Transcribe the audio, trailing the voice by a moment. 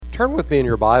Turn with me in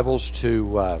your Bibles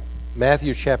to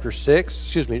Matthew chapter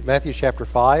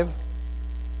 5.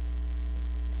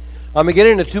 I'm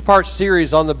beginning a two-part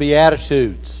series on the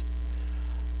Beatitudes.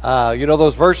 You know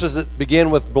those verses that begin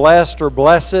with blessed or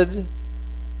blessed? In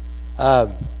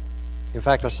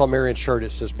fact, I saw Marion's shirt,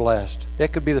 it says blessed.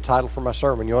 That could be the title for my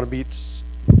sermon. You want to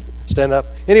stand up?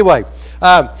 Anyway,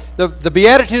 the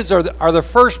Beatitudes are the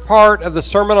first part of the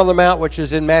Sermon on the Mount, which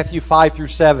is in Matthew 5 through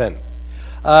 7.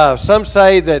 Some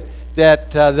say that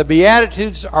the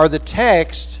Beatitudes are the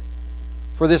text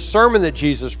for this sermon that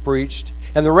Jesus preached,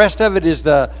 and the rest of it is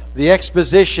the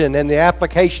exposition and the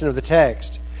application of the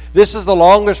text. This is the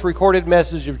longest recorded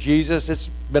message of Jesus.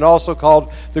 It's been also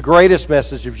called the greatest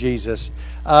message of Jesus.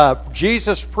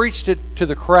 Jesus preached it to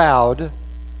the crowd,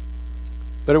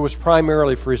 but it was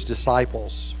primarily for his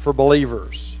disciples, for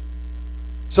believers.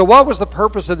 So what was the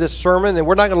purpose of this sermon? And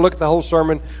we're not going to look at the whole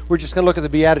sermon. We're just going to look at the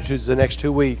Beatitudes the next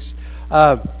 2 weeks.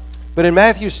 But in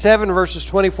Matthew 7, verses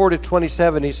 24 to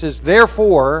 27, he says,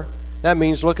 "Therefore," that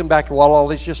means looking back to what all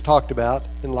he's just talked about,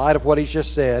 in light of what he's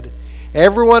just said,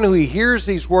 "everyone who hears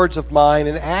these words of mine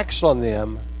and acts on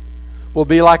them will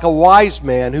be like a wise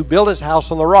man who built his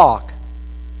house on the rock.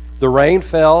 The rain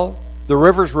fell, the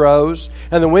rivers rose,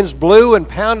 and the winds blew and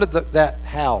pounded that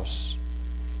house.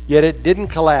 Yet it didn't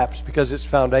collapse because its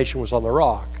foundation was on the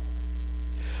rock.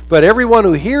 But everyone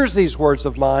who hears these words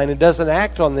of mine and doesn't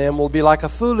act on them will be like a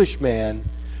foolish man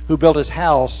who built his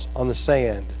house on the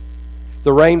sand.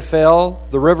 The rain fell,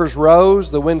 the rivers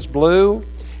rose, the winds blew,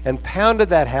 and pounded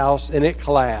that house, and it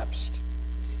collapsed.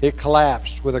 It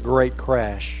collapsed with a great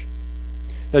crash."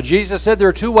 Now, Jesus said there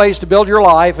are two ways to build your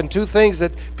life and two things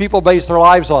that people base their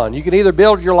lives on. You can either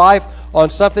build your life on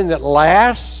something that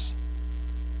lasts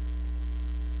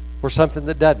or something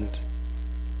that doesn't.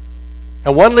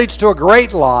 And one leads to a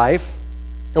great life,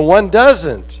 and one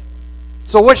doesn't.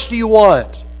 So which do you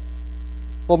want?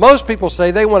 Well, most people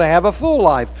say they want to have a full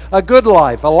life, a good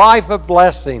life, a life of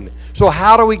blessing. So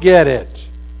how do we get it?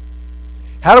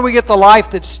 How do we get the life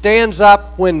that stands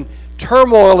up when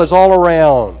turmoil is all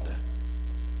around?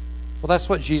 Well, that's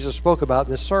what Jesus spoke about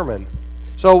in this sermon.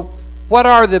 So what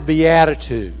are the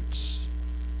Beatitudes?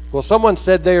 Well, someone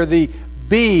said they are the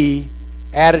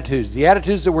Beatitudes, the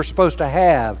attitudes that we're supposed to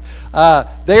have.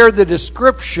 They are the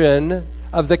description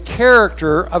of the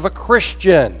character of a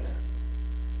Christian.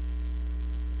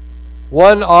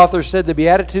 One author said the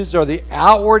Beatitudes are the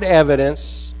outward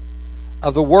evidence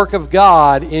of the work of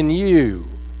God in you.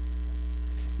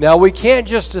 Now, we can't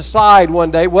just decide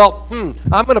one day, well,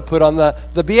 I'm going to put on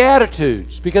the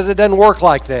Beatitudes, because it doesn't work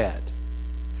like that.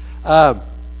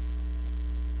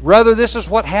 Rather, this is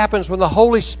what happens when the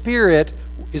Holy Spirit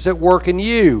is at work in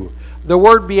you. The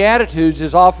word Beatitudes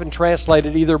is often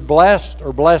translated either blessed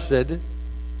or blessed,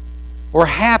 or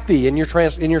happy in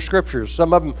your scriptures.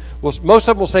 Most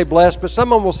of them will say blessed, but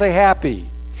some of them will say happy.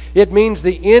 It means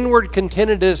the inward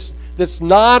contentedness that's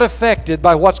not affected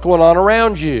by what's going on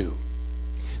around you.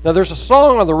 Now, there's a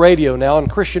song on the radio now, on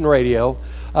Christian radio,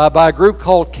 by a group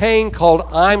called Cain, called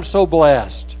 "I'm So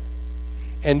Blessed."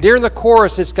 And during the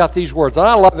chorus, it's got these words, and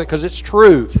I love it because it's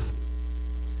truth.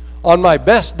 "On my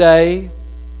best day,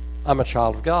 I'm a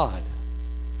child of God.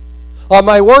 On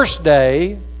my worst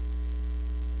day,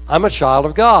 I'm a child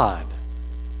of God.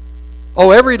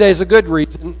 Oh, every day is a good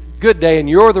day, and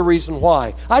you're the reason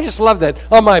why." I just love that.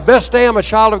 On my best day, I'm a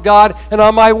child of God, and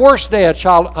on my worst day,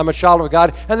 I'm a child of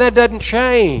God, and that doesn't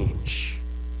change.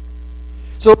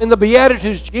 So in the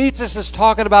Beatitudes, Jesus is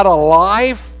talking about a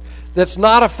life that's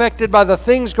not affected by the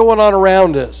things going on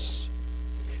around us.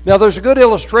 Now, there's a good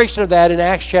illustration of that in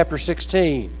Acts chapter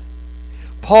 16.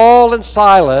 Paul and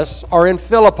Silas are in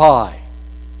Philippi.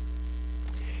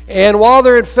 And while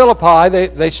they're in Philippi,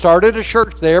 they started a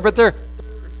church there, but they're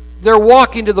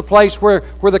walking to the place where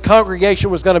the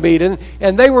congregation was going to meet.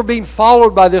 And they were being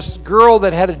followed by this girl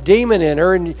that had a demon in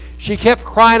her, and she kept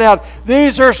crying out,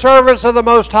 "These are servants of the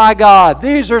Most High God.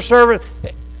 These are servants..."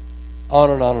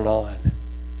 On and on and on.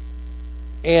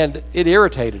 And it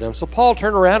irritated them. So Paul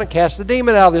turned around and cast the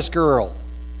demon out of this girl.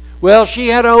 Well, she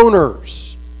had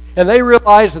owners, and they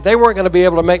realized that they weren't going to be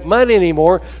able to make money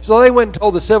anymore, so they went and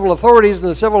told the civil authorities, and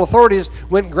the civil authorities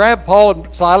went and grabbed Paul and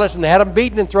Silas and had them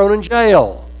beaten and thrown in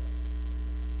jail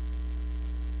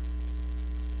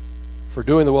for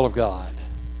doing the will of God.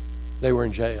 They were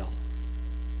in jail.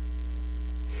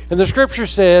 And the scripture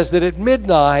says that at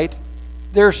midnight,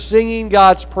 they're singing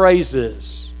God's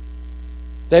praises.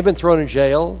 They've been thrown in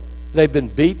jail. They've been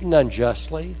beaten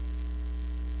unjustly.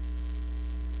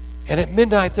 And at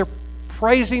midnight, they're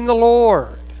praising the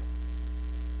Lord.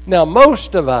 Now,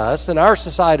 most of us in our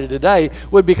society today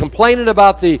would be complaining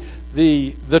about the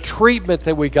the treatment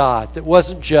that we got that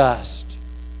wasn't just,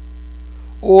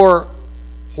 or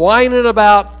whining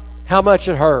about how much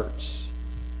it hurts.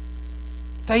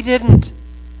 They didn't.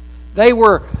 They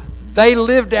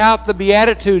lived out the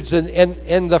Beatitudes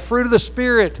and the fruit of the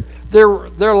Spirit.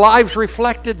 Their lives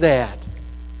reflected that.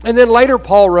 And then later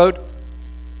Paul wrote,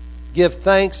 give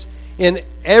thanks in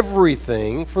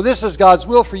everything, for this is God's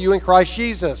will for you in Christ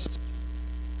Jesus.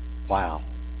 Wow.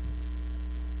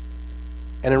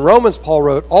 And in Romans, Paul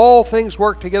wrote, all things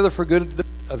work together for good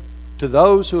to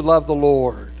those who love the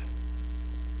Lord.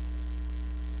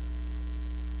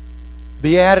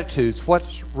 Beatitudes,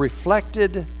 what's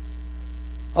reflected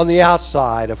on the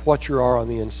outside of what you are on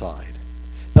the inside.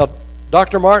 Now,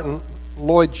 Dr. Martin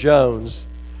Lloyd-Jones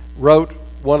wrote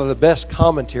one of the best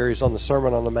commentaries on the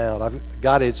Sermon on the Mount. I've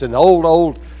got it. It's an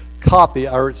old copy,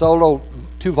 or it's an old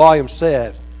 2-volume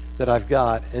set that I've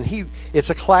got. And it's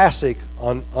a classic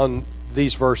on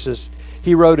these verses.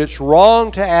 He wrote, it's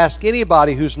wrong to ask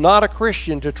anybody who's not a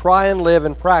Christian to try and live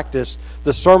and practice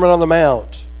the Sermon on the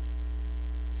Mount.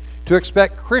 To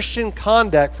expect Christian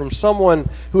conduct from someone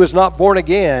who is not born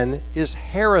again is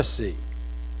heresy.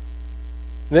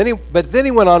 But then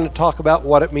he went on to talk about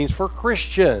what it means for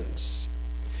Christians.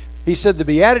 He said the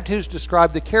Beatitudes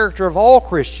describe the character of all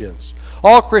Christians.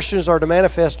 All Christians are to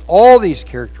manifest all these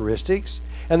characteristics,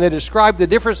 and they describe the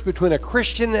difference between a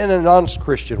Christian and a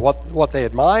non-Christian, what they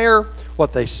admire,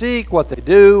 what they seek, what they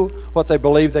do, what they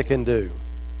believe they can do.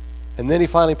 And then he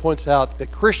finally points out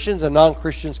that Christians and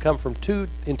non-Christians come from two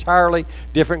entirely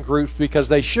different groups because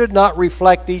they should not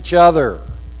reflect each other.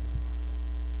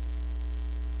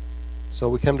 So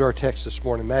we come to our text this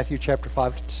morning, Matthew chapter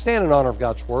 5. Stand in honor of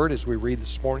God's Word as we read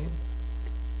this morning.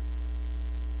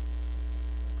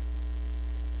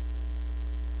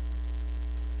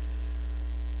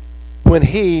 When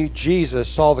he, Jesus,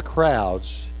 saw the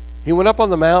crowds, he went up on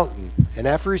the mountain, and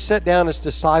after he sat down, his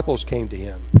disciples came to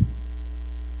him.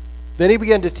 Then he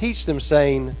began to teach them,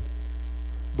 saying,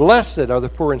 blessed are the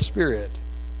poor in spirit,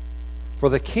 for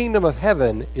the kingdom of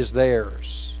heaven is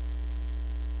theirs.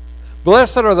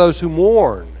 Blessed are those who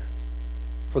mourn,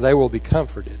 for they will be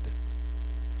comforted.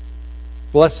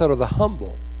 Blessed are the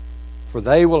humble, for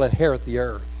they will inherit the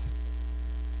earth.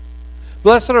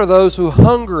 Blessed are those who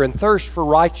hunger and thirst for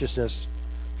righteousness,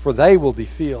 for they will be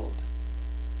filled.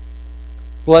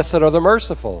 Blessed are the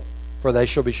merciful, for they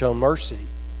shall be shown mercy.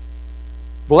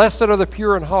 Blessed are the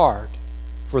pure in heart,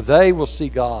 for they will see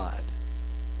God.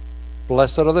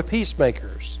 Blessed are the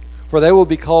peacemakers, for they will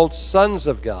be called sons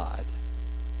of God.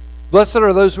 Blessed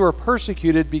are those who are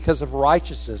persecuted because of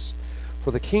righteousness,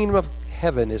 for the kingdom of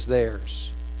heaven is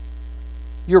theirs.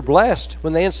 You're blessed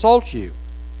when they insult you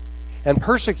and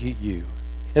persecute you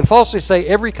and falsely say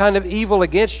every kind of evil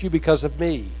against you because of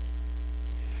me.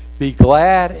 Be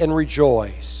glad and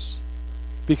rejoice,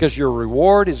 because your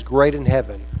reward is great in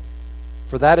heaven.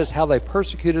 For that is how they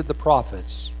persecuted the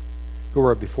prophets who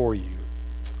were before you.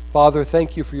 Father,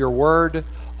 thank you for your word.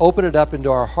 Open it up into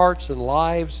our hearts and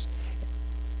lives.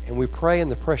 And we pray in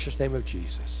the precious name of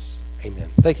Jesus. Amen.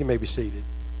 Thank you. You may be seated.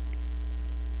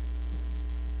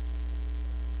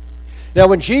 Now,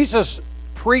 when Jesus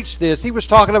preached this, he was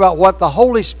talking about what the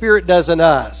Holy Spirit does in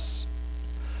us.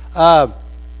 It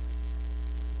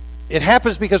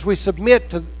happens because we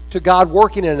submit to God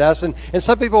working in us. And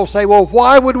some people will say, well,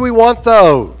 why would we want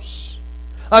those?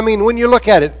 I mean, when you look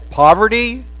at it,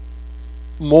 poverty,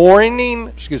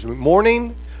 mourning,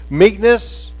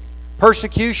 meekness,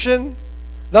 persecution,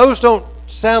 those don't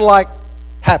sound like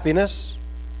happiness.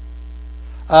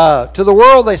 To the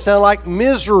world, they sound like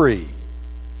misery.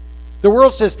 The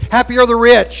world says, happy are the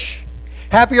rich,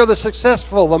 happy are the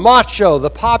successful, the macho,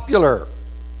 the popular.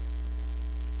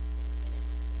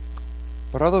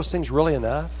 But are those things really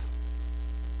enough?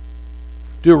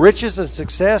 Do riches and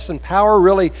success and power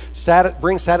really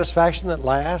bring satisfaction that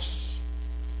lasts?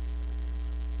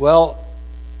 Well,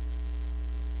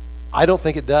 I don't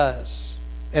think it does.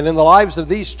 And in the lives of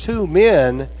these two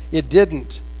men, it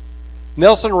didn't.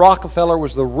 Nelson Rockefeller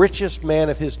was the richest man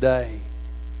of his day.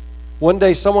 One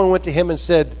day someone went to him and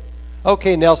said,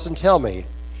 okay, Nelson, tell me,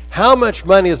 how much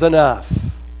money is enough?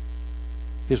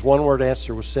 His one-word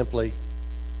answer was simply,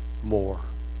 more.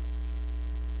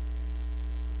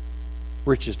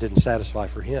 Riches didn't satisfy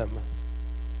for him.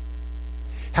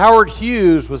 Howard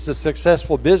Hughes was a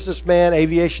successful businessman,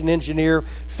 aviation engineer,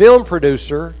 film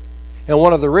producer, and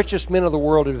one of the richest men of the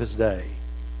world of his day.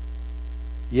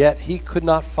 Yet he could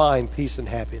not find peace and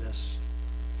happiness.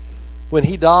 When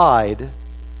he died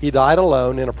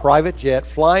alone in a private jet,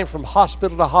 flying from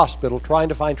hospital to hospital, trying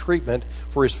to find treatment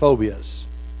for his phobias.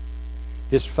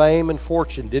 His fame and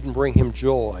fortune didn't bring him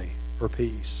joy or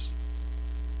peace.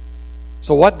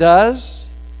 So what does?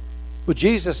 Well,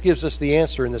 Jesus gives us the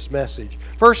answer in this message.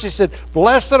 First, he said,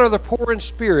 "Blessed are the poor in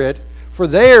spirit, for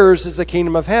theirs is the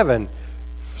kingdom of heaven."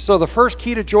 So the first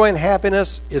key to joy and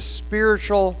happiness is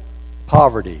spiritual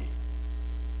poverty.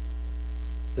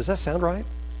 Does that sound right?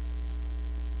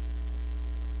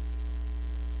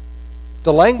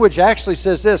 The language actually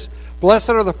says this: "Blessed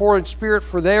are the poor in spirit,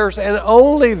 for theirs and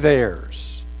only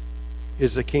theirs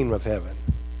is the kingdom of heaven."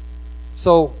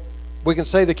 So we can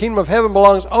say the kingdom of heaven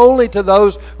belongs only to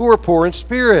those who are poor in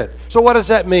spirit. So what does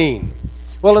that mean?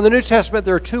 Well, in the New Testament,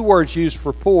 there are two words used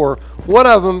for poor. One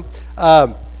of them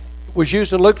was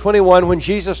used in Luke 21 when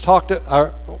Jesus talked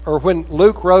to, or when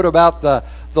Luke wrote about the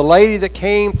lady that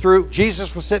came through.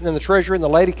 Jesus was sitting in the treasury, and the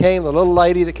lady came, the little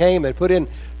lady that came, and put in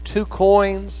 2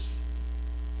 coins.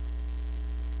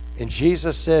 And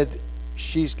Jesus said,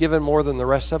 "She's given more than the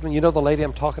rest of them." You know the lady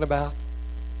I'm talking about?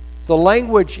 The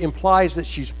language implies that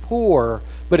she's poor,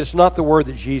 but it's not the word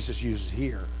that Jesus uses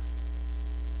here.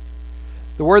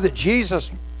 The word that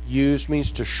Jesus used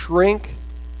means to shrink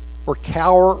or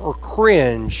cower or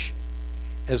cringe,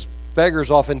 as beggars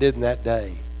often did in that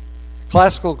day.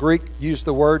 Classical Greek used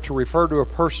the word to refer to a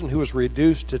person who was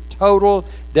reduced to total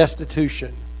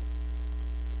destitution,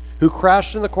 who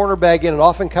crouched in the corner begging and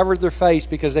often covered their face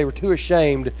because they were too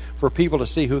ashamed for people to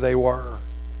see who they were.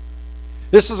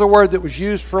 This is a word that was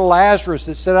used for Lazarus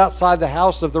that sat outside the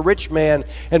house of the rich man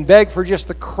and begged for just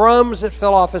the crumbs that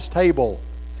fell off his table.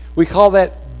 We call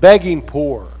that begging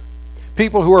poor.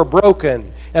 People who are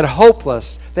broken and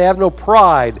hopeless. They have no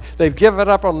pride. They've given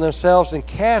up on themselves and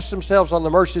cast themselves on the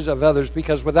mercies of others,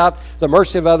 because without the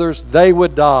mercy of others, they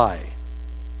would die.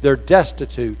 They're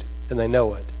destitute, and they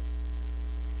know it.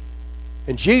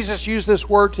 And Jesus used this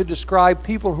word to describe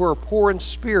people who are poor in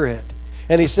spirit.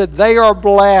 And he said they are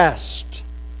blessed.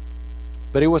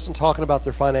 But he wasn't talking about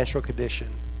their financial condition.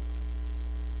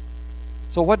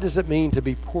 So what does it mean to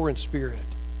be poor in spirit?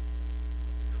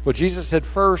 Well, Jesus said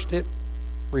first it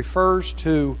refers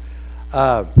to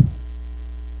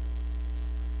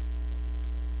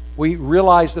we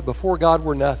realize that before God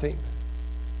we're nothing.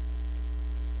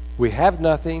 We have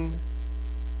nothing,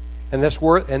 and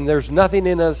there's nothing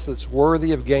in us that's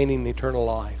worthy of gaining eternal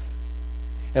life.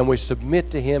 And we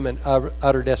submit to him in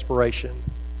utter desperation.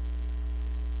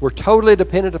 We're totally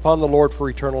dependent upon the Lord for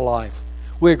eternal life.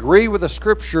 We agree with the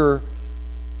scripture,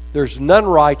 "There's none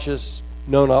righteous,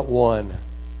 no, not one."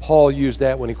 Paul used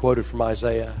that when he quoted from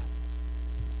Isaiah.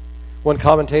 One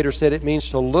commentator said it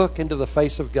means to look into the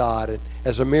face of God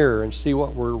as a mirror and see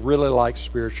what we're really like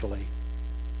spiritually.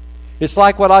 It's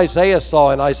like what Isaiah saw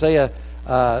in Isaiah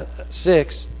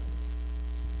 6.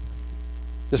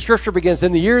 The scripture begins,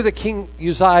 "In the year that King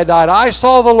Uzziah died, I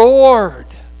saw the Lord.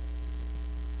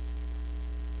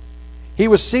 He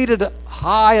was seated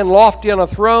high and lofty on a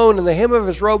throne, and the hem of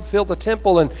his robe filled the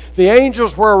temple, and the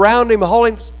angels were around him,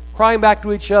 crying back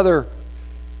to each other,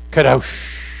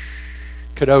 'Kadosh,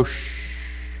 Kadosh,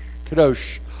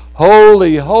 Kadosh,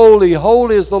 holy, holy,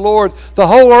 holy is the Lord. The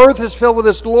whole earth is filled with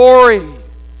his glory.'"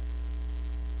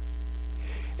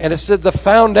 And it said the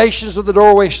foundations of the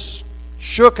doorway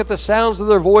shook at the sounds of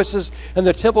their voices, and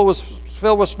the temple was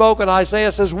filled with smoke. And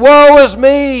Isaiah says, "Woe is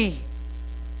me!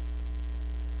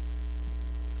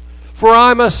 For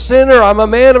I'm a sinner, I'm a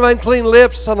man of unclean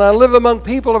lips, and I live among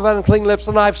people of unclean lips,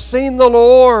 and I've seen the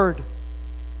Lord."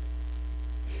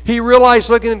 He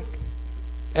realized, looking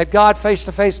at God face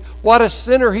to face, what a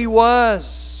sinner he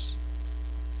was.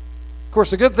 Of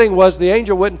course, the good thing was the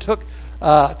angel went and took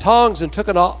tongs and took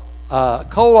a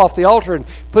coal off the altar and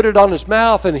put it on his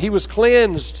mouth, and he was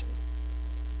cleansed.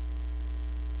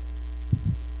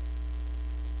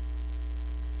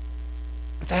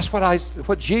 But that's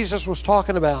what Jesus was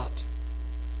talking about.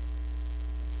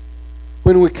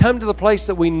 When we come to the place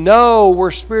that we know we're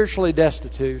spiritually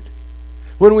destitute,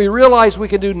 when we realize we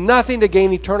can do nothing to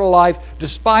gain eternal life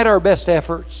despite our best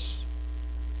efforts,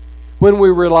 when we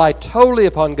rely totally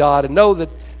upon God and know that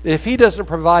if he doesn't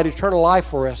provide eternal life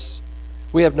for us,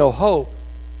 we have no hope.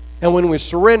 And when we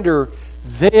surrender,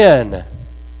 then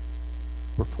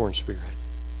we're poor in spirit.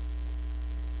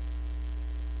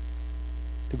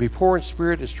 To be poor in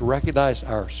spirit is to recognize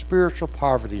our spiritual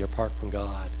poverty apart from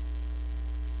God.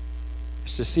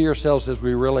 It's to see ourselves as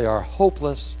we really are,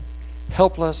 hopeless,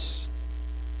 helpless,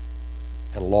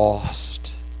 and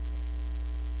lost.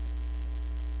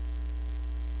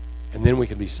 And then we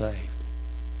can be saved.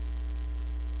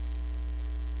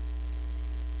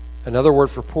 Another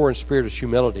word for poor in spirit is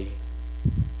humility.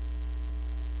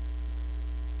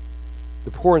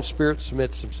 The poor in spirit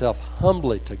submits himself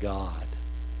humbly to God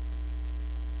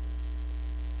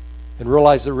and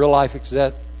realize that real life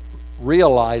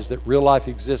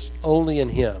exists only in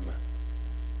him.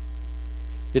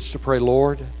 It's to pray,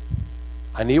 Lord,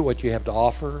 I need what you have to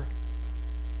offer.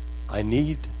 I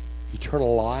need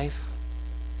eternal life.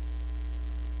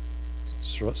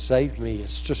 Save me.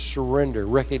 It's just surrender,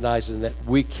 recognizing that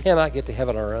we cannot get to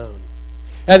heaven on our own.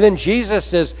 And then Jesus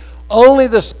says, only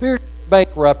the spiritually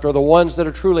bankrupt are the ones that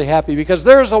are truly happy, because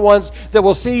they're the ones that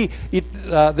will see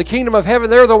the kingdom of heaven.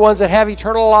 They're the ones that have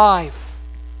eternal life.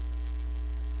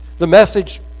 The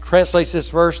Message translates this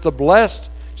verse,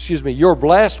 you're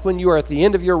blessed when you are at the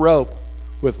end of your rope.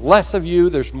 With less of you,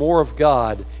 there's more of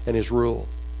God and His rule.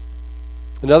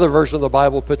 Another version of the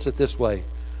Bible puts it this way,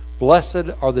 blessed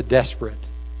are the desperate.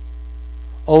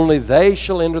 Only they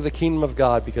shall enter the kingdom of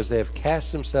God, because they have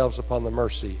cast themselves upon the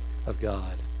mercy of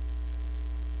God.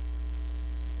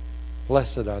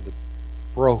 Blessed are the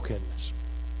broken,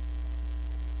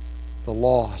 the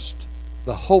lost,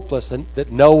 the hopeless, and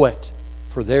that know it,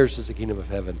 for theirs is the kingdom of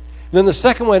heaven. And then the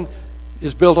second one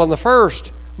is built on the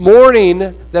first.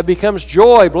 Mourning that becomes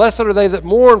joy. Blessed are they that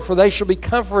mourn, for they shall be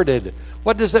comforted.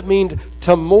 What does it mean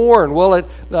to mourn? Well,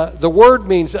 the word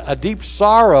means a deep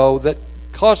sorrow that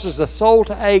causes the soul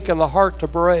to ache and the heart to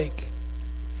break.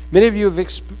 Many of you have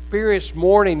experienced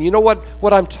mourning. You know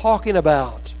what I'm talking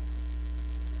about.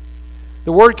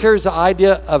 The word carries the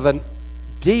idea of a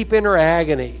deep inner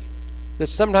agony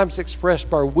that's sometimes expressed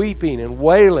by weeping and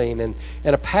wailing and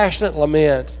a passionate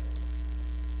lament.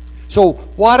 So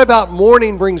what about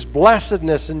mourning brings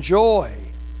blessedness and joy?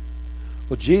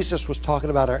 Well, Jesus was talking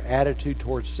about our attitude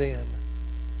towards sin.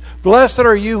 Blessed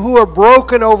are you who are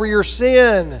broken over your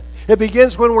sin. It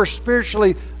begins when we're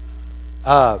spiritually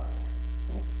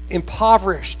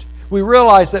impoverished. We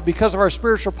realize that because of our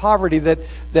spiritual poverty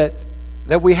that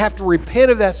we have to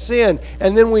repent of that sin,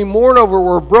 and then we mourn over it,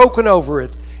 we're broken over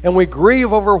it, and we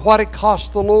grieve over what it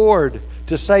cost the Lord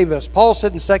to save us. Paul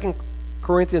said in 2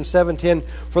 Corinthians 7:10,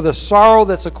 for the sorrow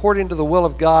that's according to the will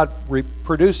of God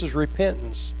produces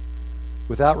repentance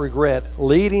without regret,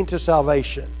 leading to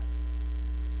salvation.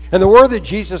 And the word that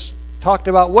Jesus talked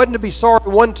about wasn't to be sorry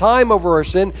one time over our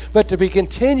sin, but to be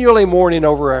continually mourning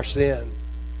over our sin.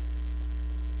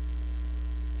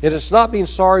 And it's not being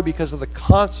sorry because of the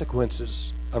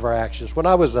consequences of our actions. When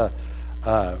I was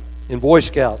in Boy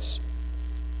Scouts,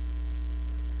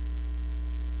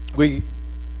 we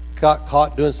got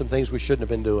caught doing some things we shouldn't have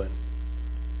been doing.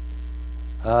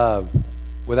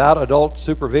 Without adult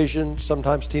supervision,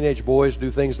 sometimes teenage boys do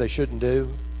things they shouldn't do.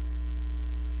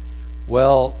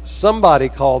 Well, somebody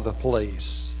called the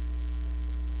police,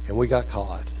 and we got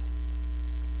caught.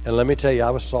 And let me tell you,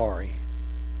 I was sorry.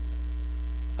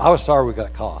 I was sorry we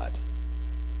got caught.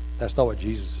 That's not what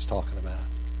Jesus is talking about.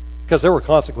 Because there were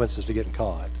consequences to getting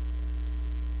caught.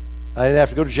 I didn't have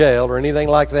to go to jail or anything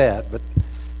like that, but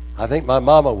I think my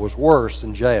mama was worse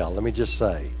than jail, let me just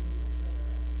say.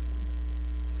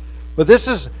 But this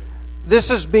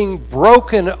is being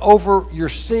broken over your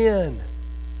sin.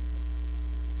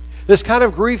 This kind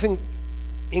of grief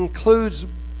includes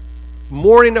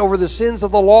mourning over the sins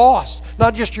of the lost,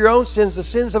 not just your own sins, the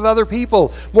sins of other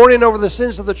people, mourning over the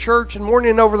sins of the church, and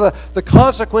mourning over the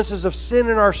consequences of sin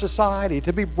in our society,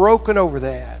 to be broken over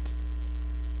that.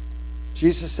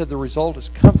 Jesus said the result is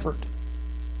comfort.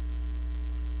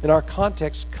 In our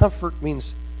context, comfort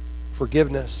means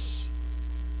forgiveness.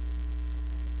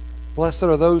 Blessed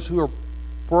are those who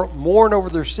mourn over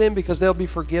their sin, because they'll be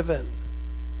forgiven.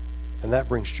 And that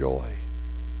brings joy.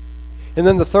 And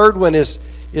then the third one is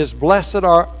blessed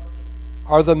are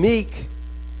the meek,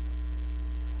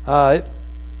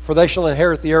 for they shall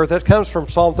inherit the earth. That comes from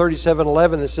Psalm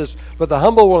 37:11 that says, but the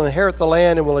humble will inherit the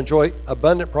land and will enjoy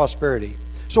abundant prosperity.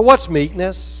 So what's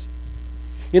meekness?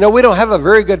 You know, we don't have a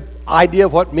very good idea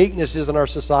of what meekness is in our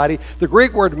society. The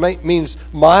Greek word means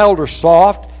mild or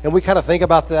soft, and we kind of think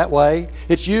about it that way.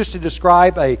 It's used to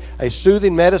describe a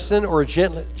soothing medicine or a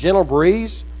gentle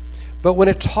breeze. But when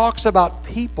it talks about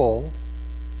people,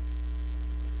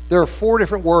 there are 4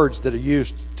 different words that are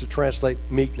used to translate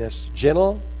meekness: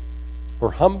 gentle,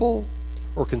 or humble,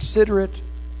 or considerate,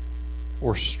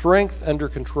 or strength under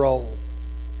control.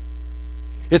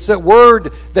 It's that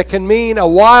word that can mean a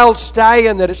wild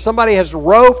stallion that somebody has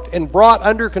roped and brought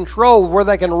under control where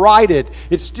they can ride it.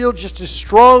 It's still just as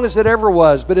strong as it ever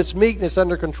was, but it's meekness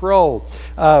under control.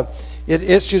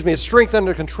 It's strength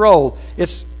under control.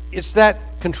 It's that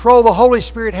control the Holy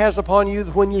Spirit has upon you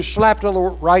that when you're slapped on the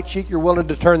right cheek, you're willing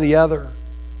to turn the other.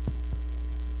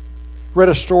 Read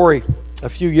a story a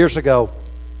few years ago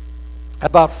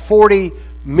about 40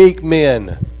 meek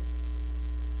men.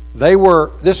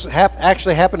 This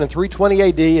actually happened in 320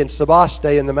 AD in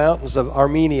Sebaste in the mountains of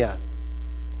Armenia.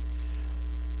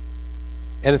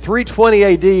 And in 320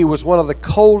 AD was one of the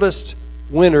coldest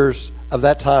winters of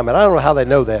that time. And I don't know how they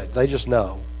know that. They just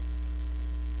know.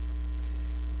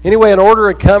 Anyway, an order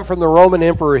had come from the Roman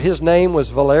emperor. His name was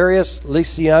Valerius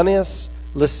Licinius,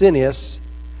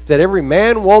 that every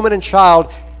man, woman, and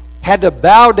child had to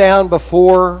bow down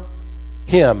before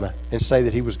him and say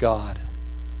that he was God.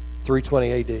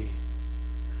 320 A.D.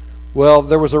 Well,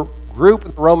 there was a group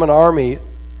in the Roman army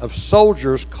of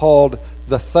soldiers called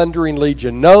the Thundering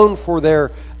Legion, known for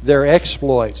their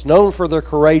exploits, known for their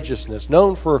courageousness,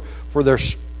 known for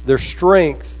their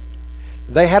strength.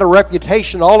 They had a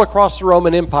reputation all across the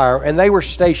Roman Empire, and they were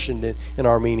stationed in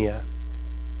Armenia.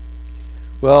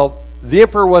 Well, the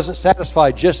emperor wasn't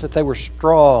satisfied just that they were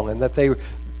strong and that they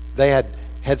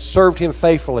had served him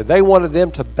faithfully. They wanted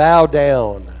them to bow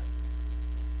down.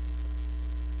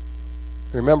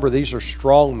 Remember, these are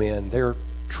strong men. They're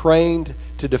trained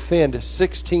to defend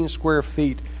 16 square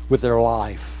feet with their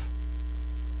life.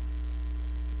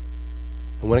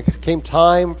 And when it came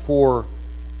time for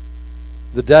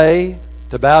the day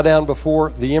to bow down before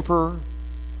the emperor,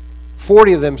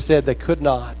 40 of them said they could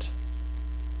not.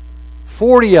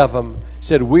 40 of them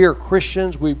said, we are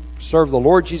Christians, we serve the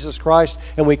Lord Jesus Christ,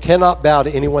 and we cannot bow to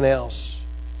anyone else.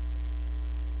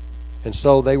 And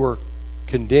so they were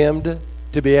condemned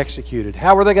to be executed.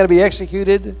 How were they going to be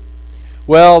executed?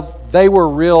 Well, they were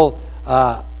real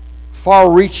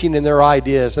far-reaching in their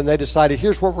ideas, and they decided,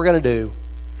 here's what we're going to do.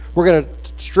 We're going to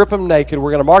strip them naked.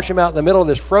 We're going to march them out in the middle of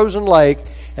this frozen lake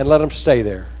and let them stay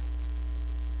there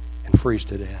and freeze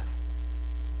to death.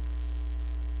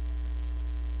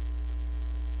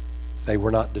 They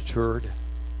were not deterred.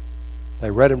 They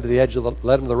led him to the edge of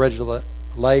the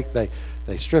lake. They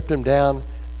stripped him down.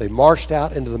 They marched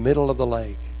out into the middle of the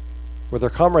lake, where their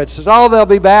comrades said, "Oh, they'll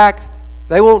be back.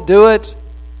 They won't do it."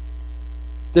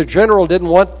 The general didn't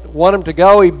want them to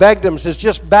go. He begged them, says,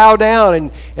 "Just bow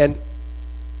down," and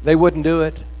they wouldn't do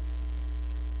it.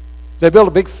 They built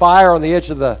a big fire on the edge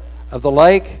of the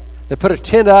lake. They put a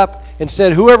tent up and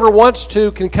said, "Whoever wants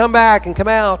to can come back and come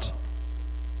out."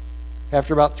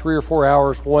 After about 3 or 4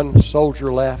 hours, one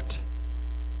soldier left.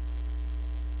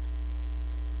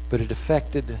 But it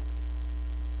affected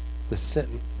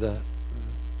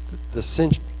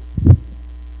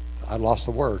I lost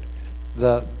the word.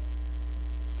 The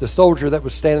soldier that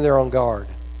was standing there on guard.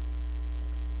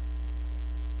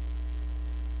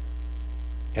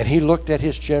 And he looked at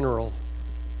his general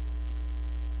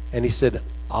and he said,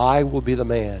 "I will be the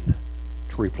man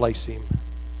to replace him."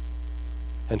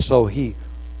 And so he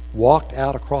walked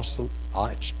out across the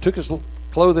ice, took his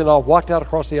clothing off, walked out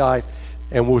across the ice,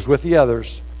 and was with the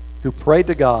others who prayed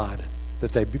to God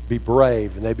that they be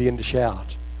brave, and they began to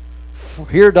shout,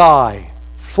 "Here die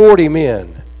 40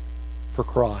 men for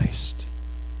Christ."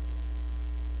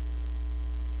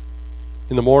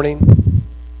 In the morning,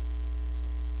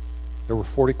 there were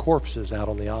 40 corpses out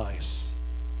on the ice.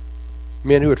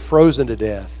 Men who had frozen to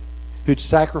death, who'd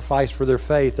sacrificed for their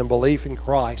faith and belief in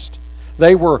Christ.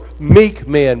 They were meek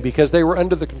men because they were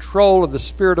under the control of the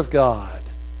Spirit of God.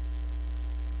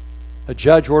 A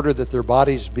judge ordered that their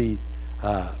bodies be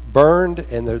burned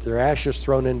and their ashes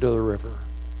thrown into the river.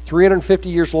 350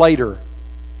 years later,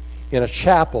 in a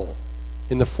chapel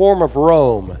in the Forum of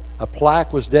Rome, a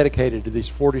plaque was dedicated to these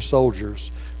 40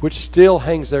 soldiers, which still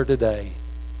hangs there today.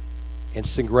 And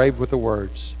it's engraved with the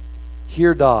words,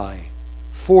 "Here die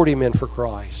 40 men for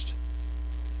Christ."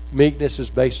 Meekness is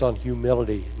based on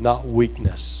humility, not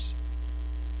weakness.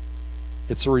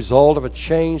 It's a result of a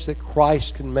change that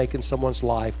Christ can make in someone's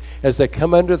life as they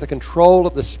come under the control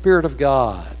of the Spirit of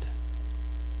God.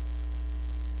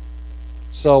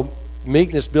 So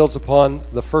meekness builds upon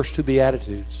the first two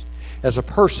Beatitudes. As a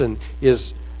person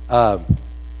is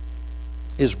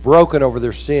broken over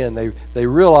their sin, they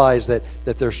realize that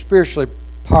they're spiritually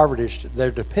impoverished.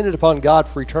 They're dependent upon God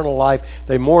for eternal life.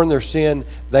 They mourn their sin.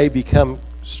 They become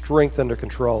strength under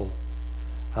control.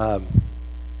 And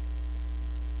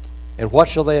what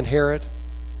shall they inherit?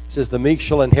 It says the meek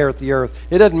shall inherit the earth.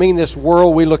 It doesn't mean this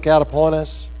world we look out upon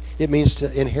us. It means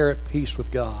to inherit peace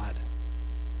with God.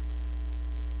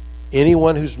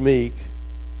 Anyone who's meek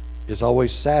is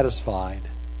always satisfied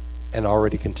and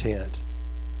already content.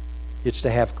 It's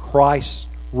to have Christ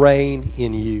reign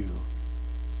in you.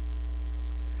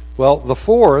 Well, the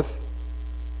fourth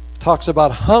talks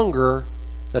about hunger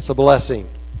that's a blessing.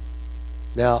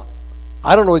 Now,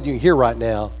 I don't know what you can hear right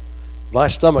now. My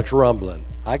stomach's rumbling.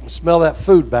 I can smell that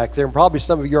food back there, and probably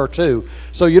some of you are too.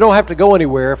 So you don't have to go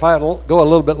anywhere. If I go a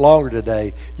little bit longer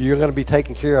today, you're going to be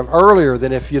taken care of earlier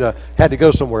than if you'd had to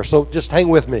go somewhere. So just hang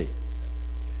with me.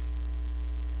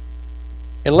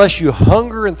 Unless you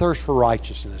hunger and thirst for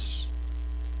righteousness,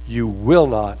 you will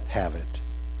not have it.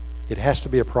 It has to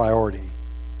be a priority.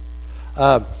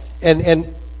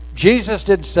 And Jesus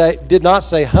did not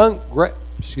say,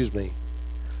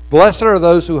 blessed are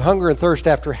those who hunger and thirst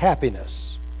after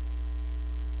happiness.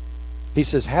 He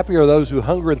says, happy are those who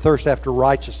hunger and thirst after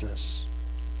righteousness.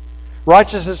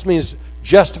 Righteousness means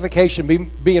justification,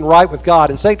 being right with God.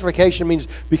 And sanctification means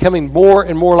becoming more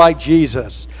and more like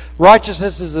Jesus.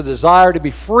 Righteousness is a desire to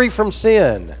be free from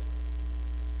sin,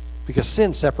 because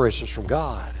sin separates us from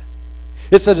God.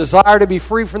 It's a desire to be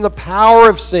free from the power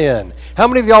of sin. How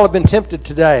many of y'all have been tempted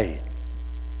today?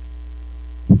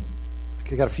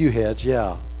 I got a few heads,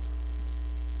 yeah.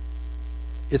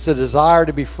 It's a desire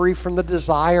to be free from the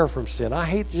desire from sin. I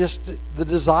hate just the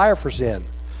desire for sin.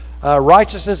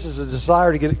 Righteousness is a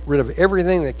desire to get rid of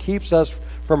everything that keeps us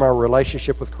from our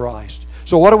relationship with Christ.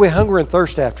 So what do we hunger and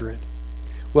thirst after it?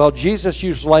 Well, Jesus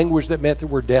used language that meant that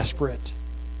we're desperate.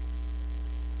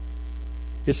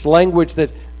 It's language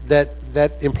that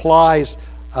implies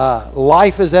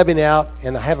life is ebbing out,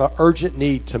 and I have an urgent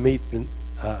need to meet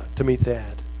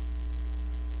that.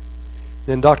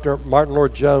 Then Dr. Martin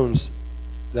Lloyd-Jones,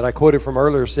 that I quoted from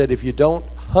earlier, said, if you don't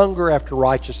hunger after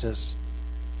righteousness,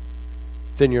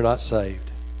 then you're not saved.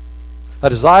 A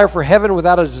desire for heaven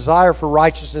without a desire for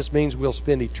righteousness means we'll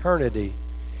spend eternity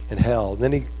in hell. And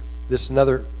then this is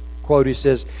another quote. He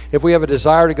says, if we have a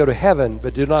desire to go to heaven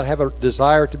but do not have a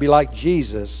desire to be like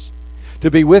Jesus,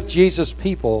 to be with Jesus'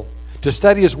 people, to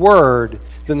study His Word,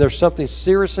 then there's something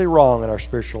seriously wrong in our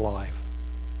spiritual life.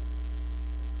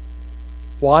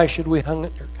 Why should we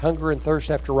hunger and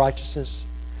thirst after righteousness?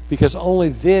 Because only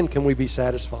then can we be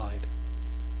satisfied.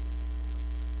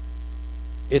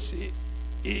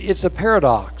 It's a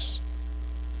paradox.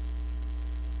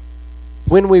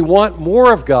 When we want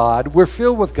more of God, we're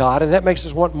filled with God, and that makes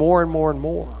us want more and more and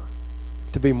more,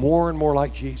 to be more and more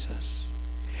like Jesus.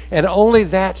 And only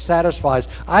that satisfies.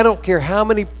 I don't care how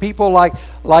many people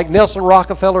like Nelson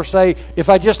Rockefeller say, if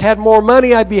I just had more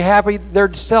money, I'd be happy.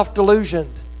 They're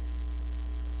self-delusioned.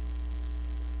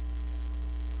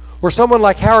 Or someone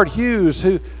like Howard Hughes,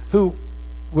 who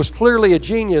was clearly a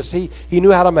genius. He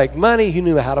knew how to make money. He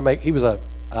was an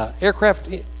aircraft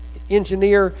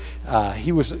engineer.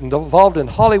 He was involved in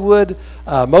Hollywood.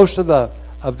 Most of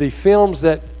the films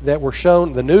that were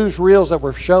shown, the newsreels that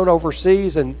were shown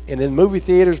overseas and in movie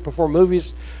theaters before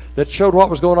movies that showed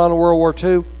what was going on in World War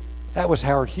II, that was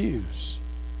Howard Hughes.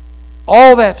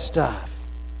 All that stuff.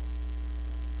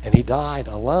 And he died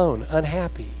alone,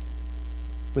 unhappy,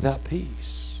 without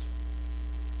peace.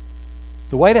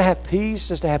 The way to have peace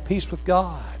is to have peace with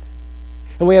God.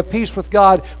 And we have peace with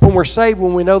God when we're saved,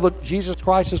 when we know that Jesus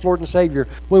Christ is Lord and Savior,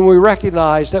 when we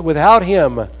recognize that without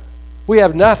Him, we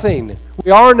have nothing,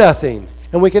 we are nothing,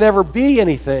 and we can never be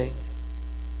anything.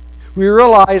 We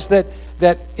realize that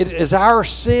it is our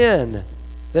sin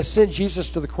that sent Jesus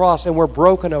to the cross, and we're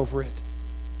broken over it.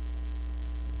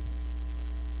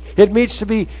 It means to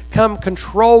become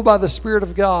controlled by the Spirit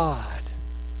of God.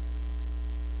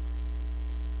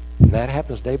 And that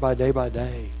happens day by day by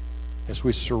day as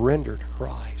we surrender to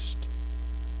Christ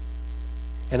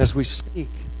and as we seek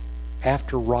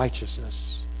after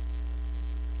righteousness.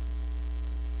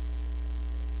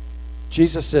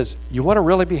 Jesus says, you want to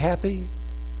really be happy?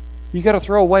 You got to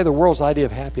throw away the world's idea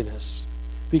of happiness,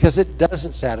 because it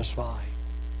doesn't satisfy.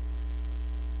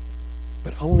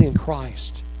 But only in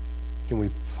Christ can we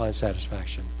find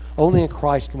satisfaction. Only in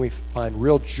Christ can we find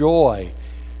real joy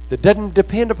that doesn't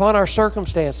depend upon our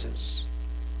circumstances.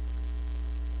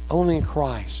 Only in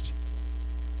Christ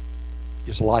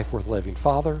is life worth living.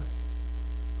 Father,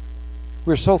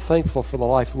 we're so thankful for the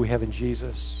life we have in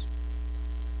Jesus.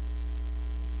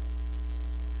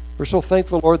 We're so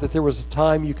thankful, Lord, that there was a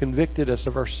time you convicted us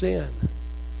of our sin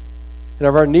and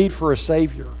of our need for a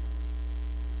Savior.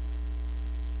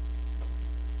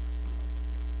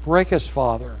 Break us,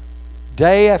 Father,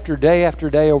 day after day after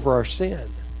day over our sin.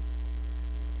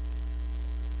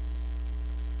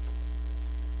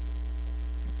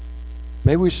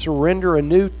 May we surrender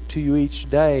anew to you each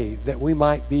day, that we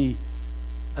might be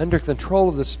under control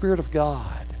of the Spirit of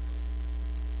God.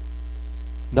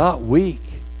 Not weak,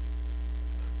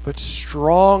 but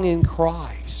strong in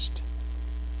Christ.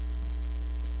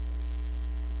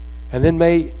 And then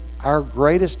may our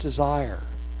greatest desire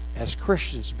as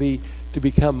Christians be to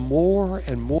become more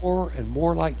and more and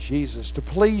more like Jesus, to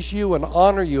please you and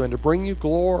honor you and to bring you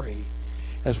glory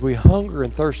as we hunger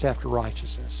and thirst after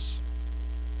righteousness.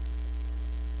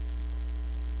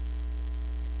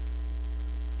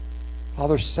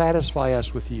 Father, satisfy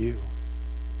us with you.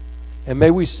 And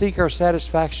may we seek our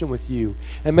satisfaction with you.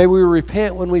 And may we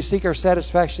repent when we seek our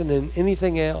satisfaction in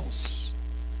anything else.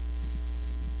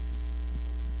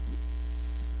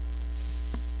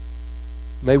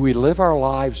 May we live our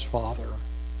lives, Father,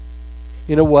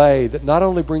 in a way that not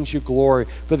only brings you glory,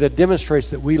 but that demonstrates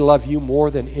that we love you more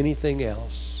than anything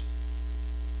else.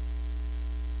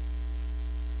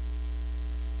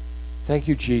 Thank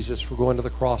you, Jesus, for going to the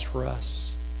cross for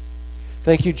us.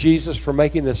 Thank you, Jesus, for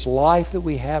making this life that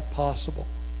we have possible.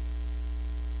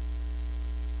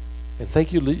 And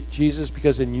thank you, Jesus,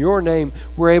 because in your name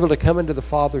we're able to come into the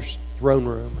Father's throne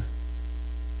room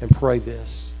and pray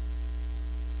this.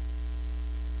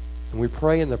 And we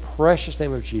pray in the precious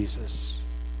name of Jesus.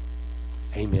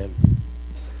 Amen.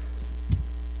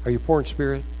 Are you poor in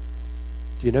spirit?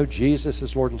 Do you know Jesus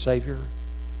is Lord and Savior?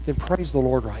 Then praise the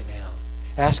Lord right now.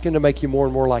 Ask Him to make you more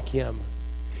and more like Him.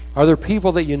 Are there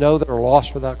people that you know that are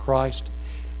lost without Christ?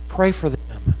 Pray for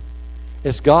them.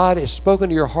 As God has spoken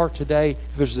to your heart today,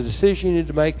 if there's a decision you need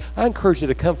to make, I encourage you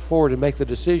to come forward and make the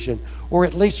decision, or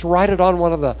at least write it on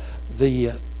one of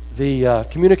the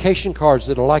communication cards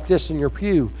that are like this in your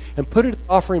pew, and put it in the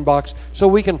offering box so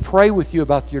we can pray with you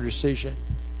about your decision.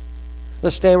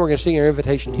 Let's stand. We're going to sing our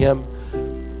invitation hymn.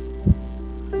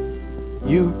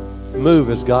 You move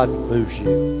as God moves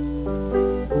you.